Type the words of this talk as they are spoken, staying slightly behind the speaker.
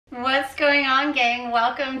What's going on, gang?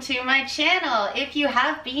 Welcome to my channel. If you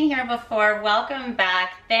have been here before, welcome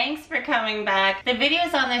back. Thanks for coming back. The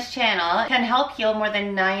videos on this channel can help heal more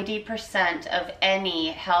than 90% of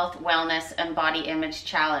any health, wellness, and body image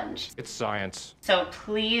challenge. It's science. So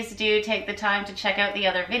please do take the time to check out the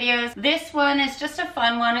other videos. This one is just a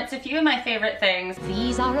fun one. It's a few of my favorite things.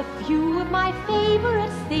 These are a few of my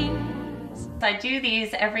favorite things. I do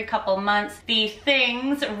these every couple months. The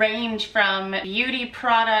things range from beauty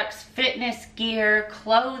products, fitness gear,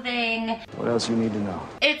 clothing. What else you need to know?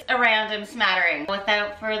 It's a random smattering.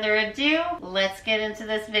 Without further ado, let's get into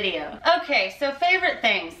this video. Okay, so favorite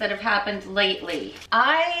things that have happened lately.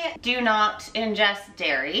 I do not ingest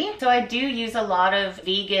dairy, so I do use a lot of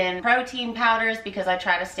vegan protein powders because I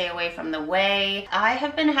try to stay away from the whey. I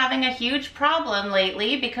have been having a huge problem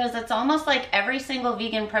lately because it's almost like every single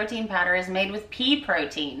vegan protein powder is made with pea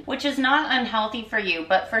protein, which is not unhealthy for you,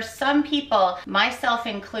 but for some people, myself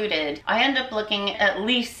included, I end up looking at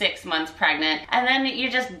least 6 months pregnant, and then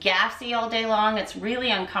you're just gassy all day long. It's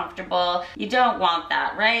really uncomfortable. You don't want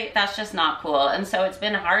that, right? That's just not cool. And so it's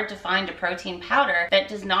been hard to find a protein powder that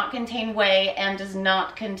does not contain whey and does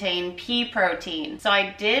not contain pea protein. So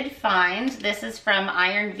I did find, this is from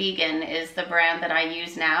Iron Vegan is the brand that I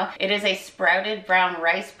use now. It is a sprouted brown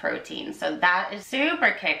rice protein. So that is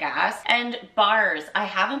super kick-ass. And bars, I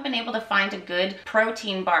haven't been able to find a good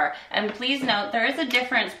protein bar. And please note, there is a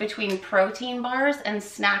difference between protein bars and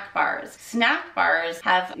snack bars. Snack bars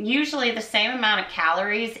have usually the same amount of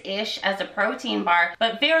calories-ish as a protein bar,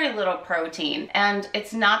 but very little protein. And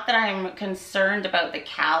it's not that I'm concerned about the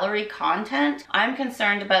calorie content. I'm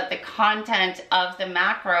concerned about the content of the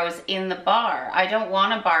macros in the bar. I don't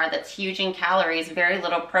want a bar that's huge in calories, very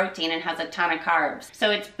little protein, and has a ton of carbs. So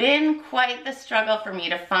it's been quite the struggle for me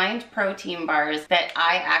to find protein bars that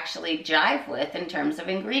I actually jive with in terms of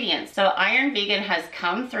ingredients. So Iron Vegan has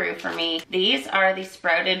come through for me. These are the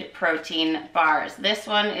sprouted protein bars. This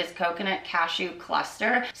one is coconut cashew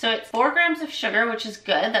cluster. So it's 4 grams of sugar, which is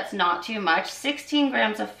good. That's not too much. 16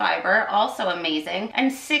 grams of fiber, also amazing.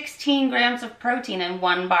 And 16 grams of protein in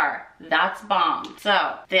 1 bar. That's bomb.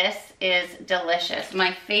 So this is delicious.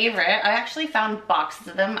 My favorite, I actually found boxes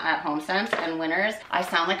of them at HomeSense and Winners. I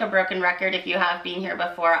sound like a broken record. If you have been here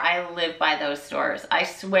before, I live by those stores. I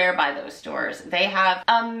swear by those stores. They have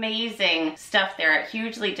amazing stuff there at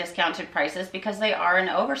hugely discounted prices because they are an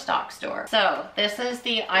overstock store. So this is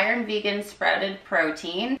the Iron Vegan sprouted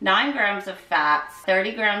protein, 9 grams of fats,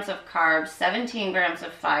 30 grams of carbs, 17 grams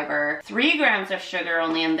of fiber, 3 grams of sugar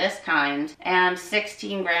only in this kind, and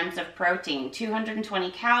 16 grams of protein,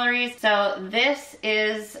 220 calories. So this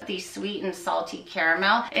is the sweet and salty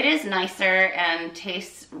caramel. It is nicer and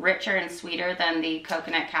tastes richer and sweeter than the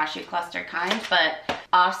coconut cashew cluster kind, but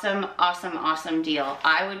awesome, awesome, awesome deal.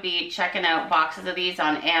 I would be checking out boxes of these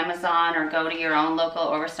on Amazon or go to your own local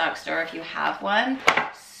overstock store if you have one.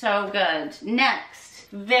 So good. Next,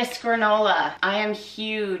 this granola. I am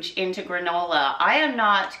huge into granola. I am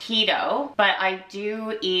not keto, but I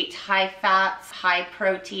do eat high fats, high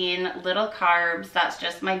protein, little carbs. That's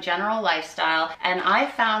just my general lifestyle. And I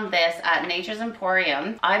found this at Nature's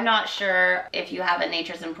Emporium. I'm not sure if you have a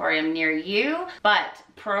Nature's Emporium near you, but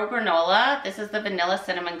Pro Granola, this is the vanilla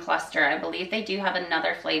cinnamon cluster. I believe they do have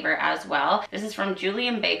another flavor as well. This is from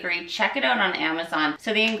Julian Bakery. Check it out on Amazon.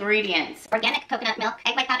 So the ingredients: organic coconut milk,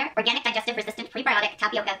 egg white powder, organic digestive resistant prebiotic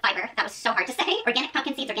tapioca fiber. That was so hard to say. Organic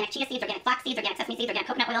pumpkin seeds, organic chia seeds, organic flax seeds, organic sesame seeds, organic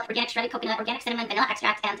coconut oil, organic shredded coconut, organic cinnamon, vanilla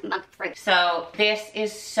extract, and monk fruit. So this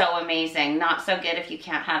is so amazing. Not so good if you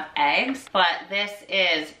can't have eggs, but this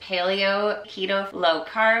is paleo, keto, low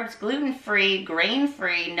carbs, gluten-free,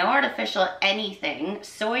 grain-free, no artificial anything,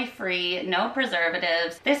 soy-free, no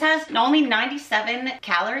preservatives. This has only 97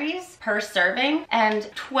 calories per serving and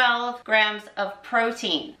 12 grams of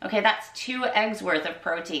protein. Okay, that's 2 eggs worth of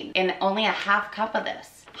protein in only a half cup of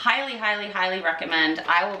this. Highly, highly, highly recommend.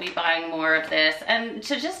 I will be buying more of this. And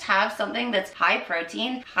to just have something that's high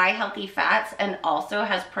protein, high healthy fats, and also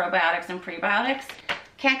has probiotics and prebiotics,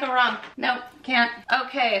 can't go wrong. Nope, can't.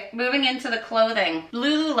 Okay, moving into the clothing.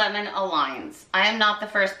 Lululemon Aligns. I am not the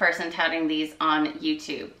first person touting these on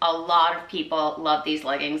YouTube. A lot of people love these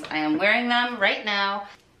leggings. I am wearing them right now.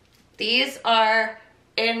 These are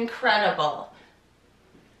incredible.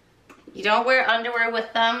 You don't wear underwear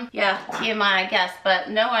with them. Yeah, TMI, I guess, but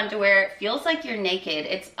no underwear. It feels like you're naked.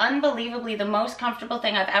 It's unbelievably the most comfortable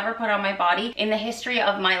thing I've ever put on my body in the history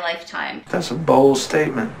of my lifetime. That's a bold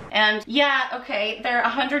statement. And yeah, okay, they're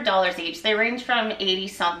 $100 each. They range from 80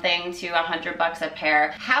 something to $100 a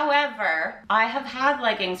pair. However, I have had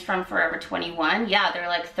leggings from Forever 21. Yeah, they're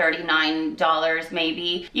like $39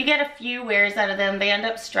 maybe. You get a few wears out of them. They end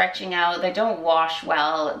up stretching out. They don't wash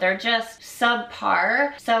well. They're just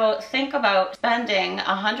subpar. So think about spending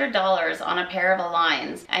 $100 on a pair of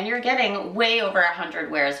Aligns and you're getting way over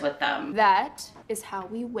 100 wears with them. That is how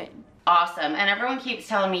we win. Awesome. And everyone keeps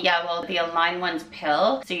telling me, yeah, well, the Align one's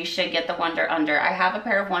pill, so you should get the Wonder Under. I have a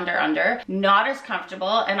pair of Wonder Under, not as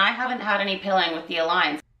comfortable, and I haven't had any pilling with the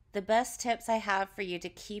Aligns. The best tips I have for you to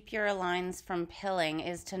keep your Aligns from pilling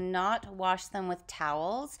is to not wash them with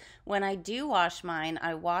towels. When I do wash mine,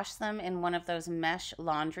 I wash them in one of those mesh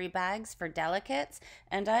laundry bags for delicates,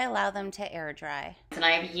 and I allow them to air dry. And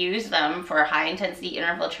I've used them for high intensity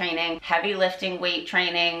interval training, heavy lifting, weight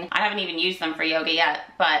training. I haven't even used them for yoga yet,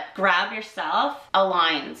 but grab yourself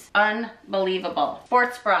Aligns. Unbelievable.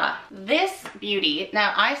 Sports bra. This beauty,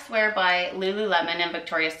 now I swear by Lululemon and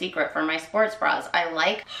Victoria's Secret for my sports bras. I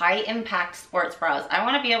like high impact sports bras. I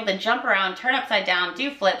want to be able to jump around, turn upside down,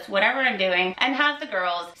 do flips, whatever I'm doing, and have the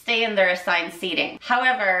girls stay in their assigned seating.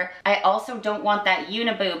 However, I also don't want that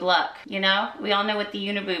uniboob look, you know? We all know what the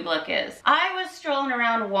uniboob look is. I was strolling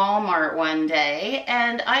around Walmart one day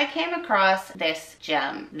and I came across this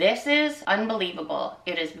gem. This is unbelievable.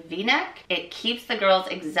 It is V-neck. It keeps the girls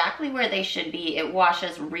exactly where they should be. It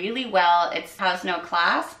washes really well. It has no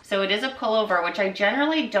clasp. So it is a pullover, which I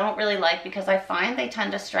generally don't really like because I find they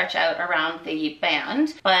tend to stretch out around the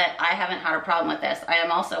band, but I haven't had a problem with this. I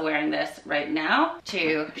am also wearing this right now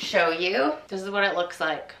to show you. This is what it looks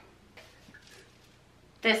like.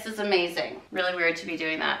 This is amazing. Really weird to be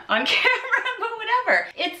doing that on camera, but whatever.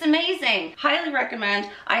 It's amazing. Highly recommend.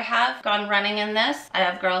 I have gone running in this. I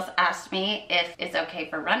have girls ask me if it's okay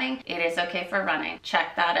for running. It is okay for running.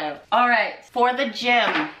 Check that out. All right, for the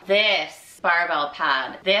gym, this barbell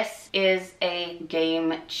pad. This is a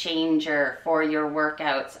game changer for your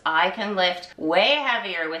workouts. I can lift way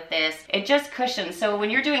heavier with this. It just cushions. So when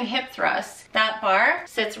you're doing hip thrusts, that bar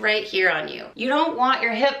sits right here on you. You don't want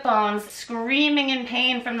your hip bones screaming in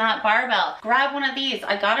pain from that barbell. Grab one of these.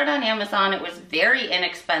 I got it on Amazon. It was very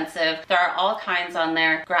inexpensive. There are all kinds on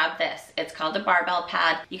there. Grab this. It's called a barbell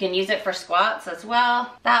pad. You can use it for squats as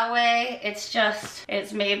well. That way,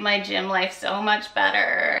 it's made my gym life so much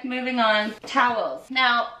better. Moving on. Towels.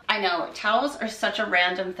 Now, I know towels are such a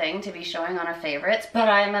random thing to be showing on our favorites, but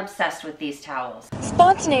I am obsessed with these towels.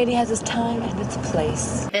 Spontaneity has its time and its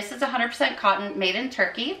place. This is 100% cotton made in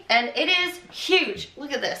Turkey, and it is huge.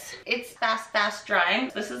 Look at this. It's fast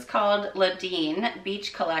drying. This is called Ladine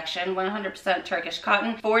Beach Collection, 100% Turkish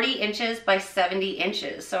cotton, 40 inches by 70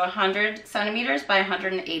 inches. So 100 centimeters by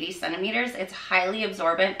 180 centimeters. It's highly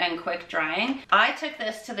absorbent and quick drying. I took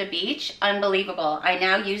this to the beach. Unbelievable. I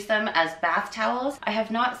now use them as bath towels. I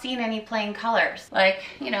have not seen any plain colors. Like,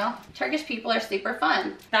 you know, Turkish people are super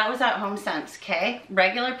fun. That was at HomeSense, okay?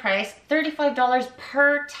 Regular price, $35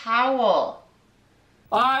 per towel.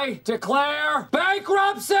 I declare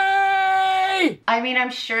bankruptcy! I mean, I'm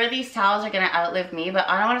sure these towels are gonna outlive me, but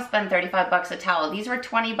I don't wanna spend 35 bucks a towel. These were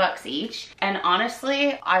 20 bucks each, and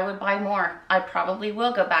honestly, I would buy more. I probably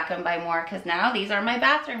will go back and buy more, because now these are my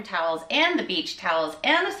bathroom towels, and the beach towels,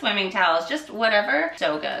 and the swimming towels, just whatever.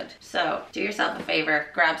 So good. So, do yourself a favor,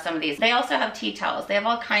 grab some of these. They also have tea towels. They have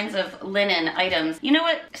all kinds of linen items. You know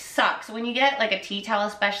what sucks? When you get like a tea towel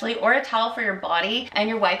especially, or a towel for your body, and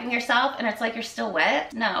you're wiping yourself, and it's like you're still wet.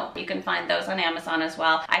 No, you can find those on Amazon as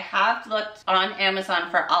well. I have looked on Amazon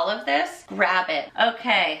for all of this. Grab it.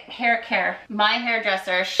 Okay, hair care. My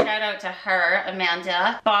hairdresser, shout out to her,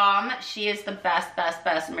 Amanda. Bomb. She is the best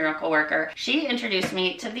miracle worker. She introduced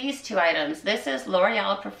me to these two items. This is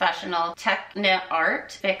L'Oreal Professional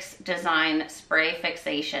Techniart Fix Design Spray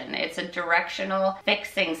Fixation. It's a directional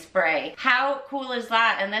fixing spray. How cool is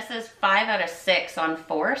that? And this is 5 out of 6 on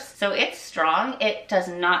force. So it's strong. It does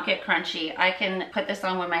not get crunchy. I can put this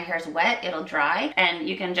on when my hair's wet, it'll dry, and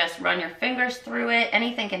you can just run your fingers through it.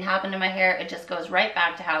 Anything can happen to my hair. It just goes right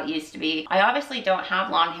back to how it used to be. I obviously don't have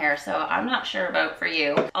long hair, so I'm not sure about for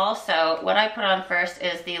you. Also, what I put on first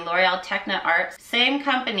is the L'Oreal Techniart. Same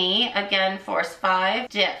company, again, Force 5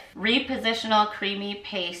 Diff. Repositional Creamy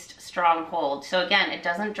Paste Stronghold. So again, it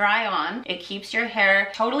doesn't dry on. It keeps your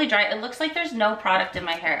hair totally dry. It looks like there's no product in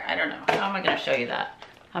my hair. I don't know. How am I gonna show you that?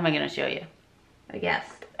 How am I gonna show you? I guess.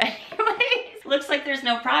 Anyways, looks like there's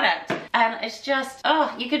no product. And it's just,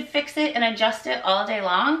 oh, you could fix it and adjust it all day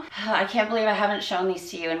long. I can't believe I haven't shown these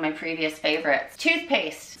to you in my previous favorites.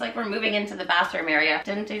 Toothpaste. It's like we're moving into the bathroom area.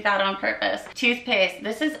 Didn't do that on purpose. Toothpaste.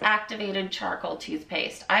 This is activated charcoal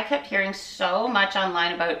toothpaste. I kept hearing so much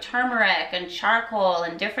online about turmeric and charcoal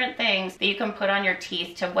and different things that you can put on your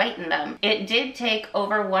teeth to whiten them. It did take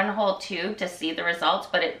over one whole tube to see the results,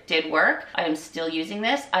 but it did work. I am still using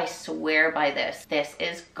this. I swear by this. This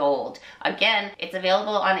is gold. Again, it's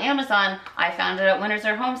available on Amazon. I found it at Winners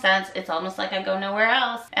or HomeSense. It's almost like I go nowhere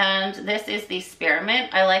else. And this is the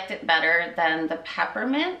spearmint. I liked it better than the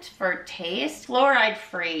peppermint for taste. Fluoride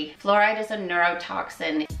free. Fluoride is a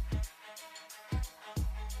neurotoxin.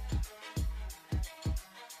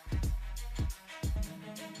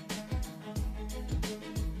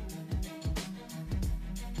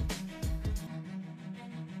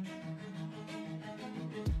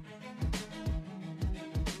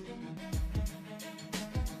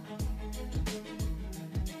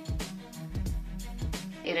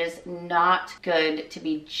 It is not good to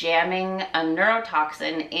be jamming a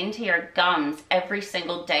neurotoxin into your gums every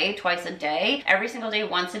single day, twice a day, every single day,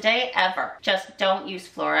 once a day, ever. Just don't use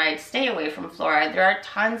fluoride. Stay away from fluoride. There are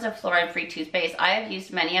tons of fluoride-free toothpaste. I have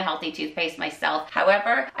used many a healthy toothpaste myself.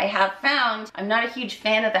 However, I have found I'm not a huge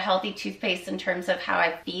fan of the healthy toothpaste in terms of how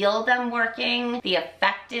I feel them working, the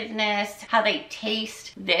effectiveness, how they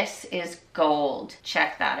taste. This is gold.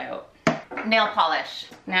 Check that out. Nail polish.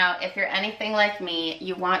 Now, if you're anything like me,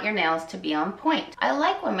 you want your nails to be on point. I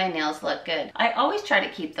like when my nails look good. I always try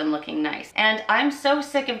to keep them looking nice. And I'm so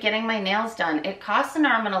sick of getting my nails done. It costs an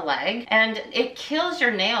arm and a leg, and it kills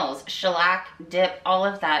your nails. Shellac, dip, all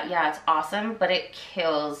of that. Yeah, it's awesome, but it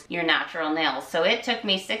kills your natural nails. So it took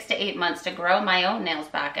me 6 to 8 months to grow my own nails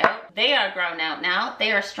back out. They are grown out now.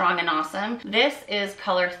 They are strong and awesome. This is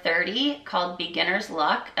color 30, called Beginner's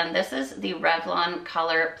Luck, and this is the Revlon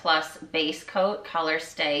Color Plus Base Coat Color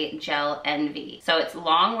Stay Gel Envy. So it's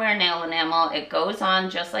long wear nail enamel. It goes on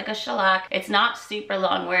just like a shellac. It's not super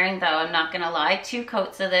long wearing though, I'm not gonna lie. 2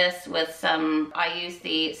 coats of this with some, I use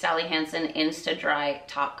the Sally Hansen Insta Dry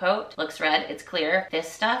top coat. Looks red, it's clear. This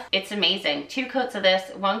stuff, it's amazing. 2 coats of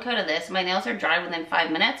this, 1 coat of this. My nails are dry within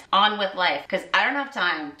 5 minutes. On with life, because I don't have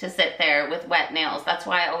time to sit there with wet nails. That's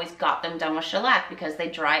why I always got them done with shellac, because they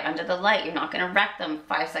dry under the light. You're not gonna wreck them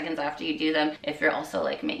 5 seconds after you do them if you're also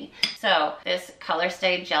like me. So this Color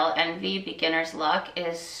Stay Gel Envy Beginner's Luck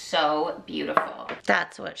is so beautiful.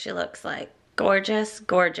 That's what she looks like. Gorgeous,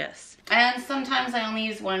 gorgeous. And sometimes I only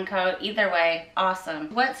use 1 coat. Either way,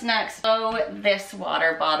 awesome. What's next? Oh, this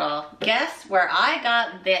water bottle. Guess where I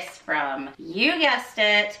got this from? You guessed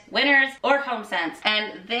it, Winners or HomeSense.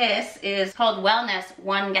 And this is called Wellness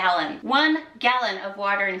 1 gallon. 1 gallon of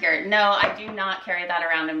water in here. No, I do not carry that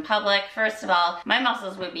around in public. First of all, my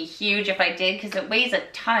muscles would be huge if I did, because it weighs a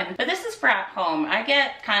ton. But this is for at home. I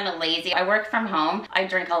get kind of lazy. I work from home. I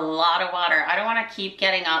drink a lot of water. I don't want to keep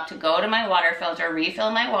getting up to go to my water filter,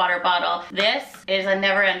 refill my water bottle. This is a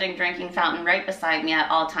never-ending drinking fountain right beside me at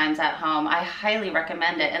all times at home. I highly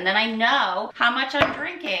recommend it. And then I know how much I'm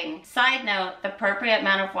drinking. Side note, the appropriate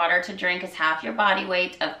amount of water to drink is half your body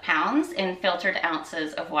weight of pounds in filtered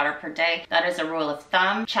ounces of water per day. That is a rule of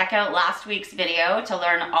thumb. Check out last week's video to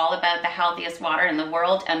learn all about the healthiest water in the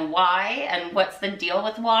world and why and what's the deal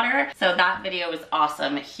with water. So that video was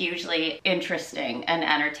awesome, hugely interesting and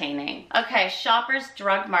entertaining. Okay, Shoppers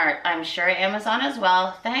Drug Mart. I'm sure Amazon as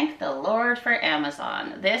well. Thank the Lord for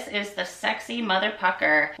Amazon. This is the Sexy Mother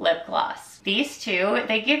Pucker lip gloss. These two,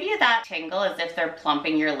 they give you that tingle as if they're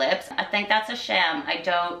plumping your lips. I think that's a sham. I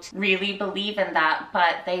don't really believe in that,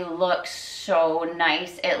 but they look so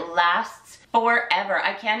nice. It lasts forever.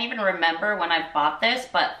 I can't even remember when I bought this,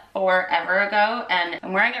 but forever ago, and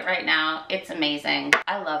I'm wearing it right now. It's amazing.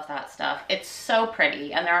 I love that stuff. It's so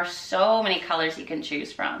pretty, and there are so many colors you can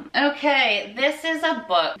choose from. Okay, this is a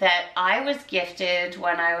book that I was gifted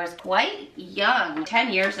when I was quite young,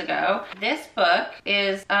 10 years ago. This book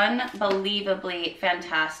is unbelievably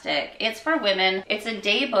fantastic. It's for women. It's a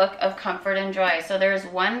day book of comfort and joy. So there's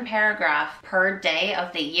 1 paragraph per day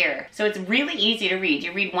of the year. So it's really easy to read.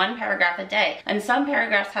 You read 1 paragraph a day, and some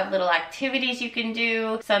paragraphs have little activities you can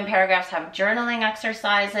do. Some paragraphs have journaling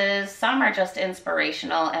exercises, some are just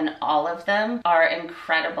inspirational, and all of them are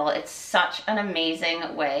incredible. It's such an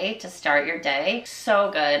amazing way to start your day. So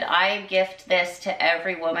good. I gift this to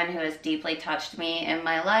every woman who has deeply touched me in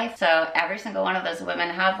my life. So every single one of those women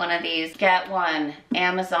have one of these. Get one.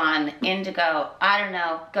 Amazon, Indigo, I don't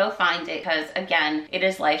know, go find it, because again, it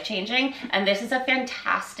is life-changing, and this is a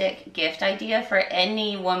fantastic gift idea for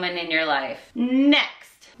any woman in your life. Next.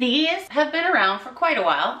 These have been around for quite a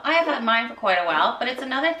while. I have had mine for quite a while, but it's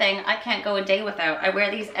another thing I can't go a day without. I wear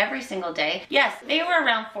these every single day. Yes, they were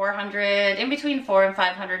around $400, in between $400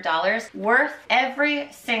 and $500. Worth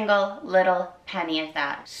every single little penny of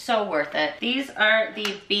that. So worth it. These are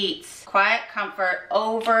the Beats Quiet Comfort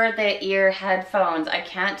over the ear headphones. I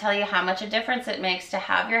can't tell you how much a difference it makes to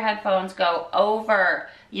have your headphones go over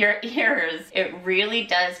your ears. It really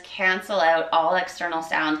does cancel out all external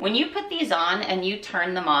sound. When you put these on and you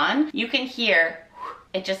turn them on, you can hear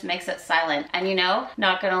it just makes it silent. And you know,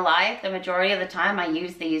 not gonna lie, the majority of the time I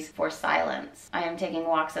use these for silence. I am taking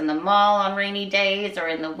walks in the mall on rainy days or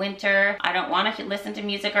in the winter. I don't want to listen to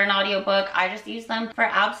music or an audiobook. I just use them for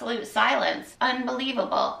absolute silence.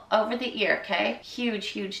 Unbelievable. Over the ear, okay? Huge,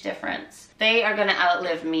 huge difference. They are gonna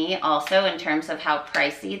outlive me also in terms of how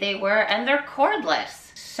pricey they were, and they're cordless.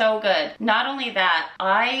 So good. Not only that,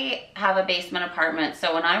 I have a basement apartment,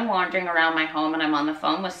 so when I'm wandering around my home and I'm on the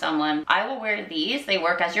phone with someone, I will wear these. They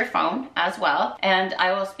work as your phone as well, and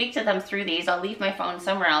I will speak to them through these. I'll leave my phone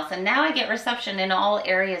somewhere else, and now I get reception in all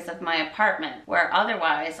areas of my apartment, where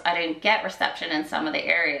otherwise I didn't get reception in some of the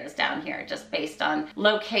areas down here, just based on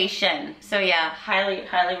location. So yeah, highly,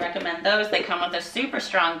 highly recommend those. They come with a super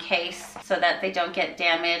strong case so that they don't get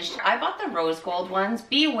damaged. I bought the rose gold ones.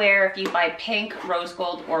 Beware if you buy pink, rose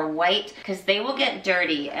gold, or white, because they will get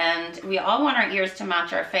dirty, and we all want our ears to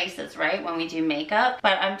match our faces, right, when we do makeup.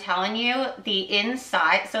 But I'm telling you, the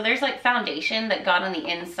inside, so there's like foundation that got on the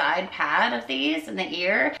inside pad of these in the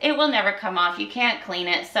ear. It will never come off. You can't clean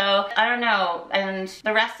it. So I don't know, and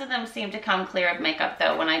the rest of them seem to come clear of makeup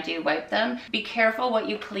though when I do wipe them. Be careful what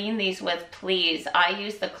you clean these with, please. I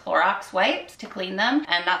use the Clorox wipes to clean them,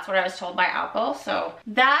 and that's what I was told by Apple. So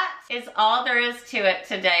that is all there is to it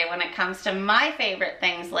today when it comes to my favorite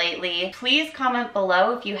things lately. Please comment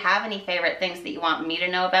below if you have any favorite things that you want me to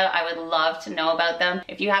know about. I would love to know about them.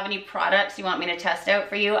 If you have any products you want me to test out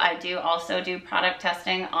for you, I do also do product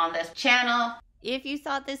testing on this channel. If you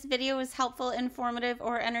thought this video was helpful, informative,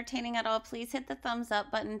 or entertaining at all, please hit the thumbs up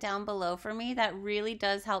button down below for me. That really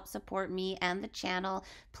does help support me and the channel.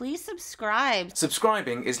 Please subscribe.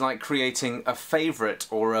 Subscribing is like creating a favorite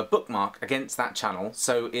or a bookmark against that channel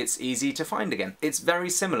so it's easy to find again. It's very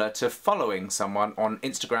similar to following someone on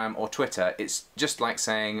Instagram or Twitter. It's just like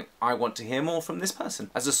saying, I want to hear more from this person,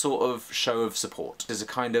 as a sort of show of support. There's a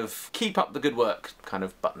kind of keep up the good work kind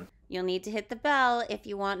of button. You'll need to hit the bell if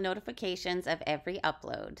you want notifications of every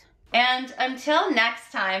upload. And until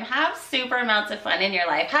next time, have super amounts of fun in your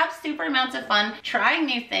life. Have super amounts of fun trying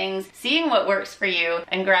new things, seeing what works for you,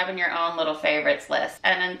 and grabbing your own little favorites list.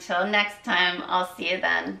 And until next time, I'll see you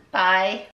then. Bye.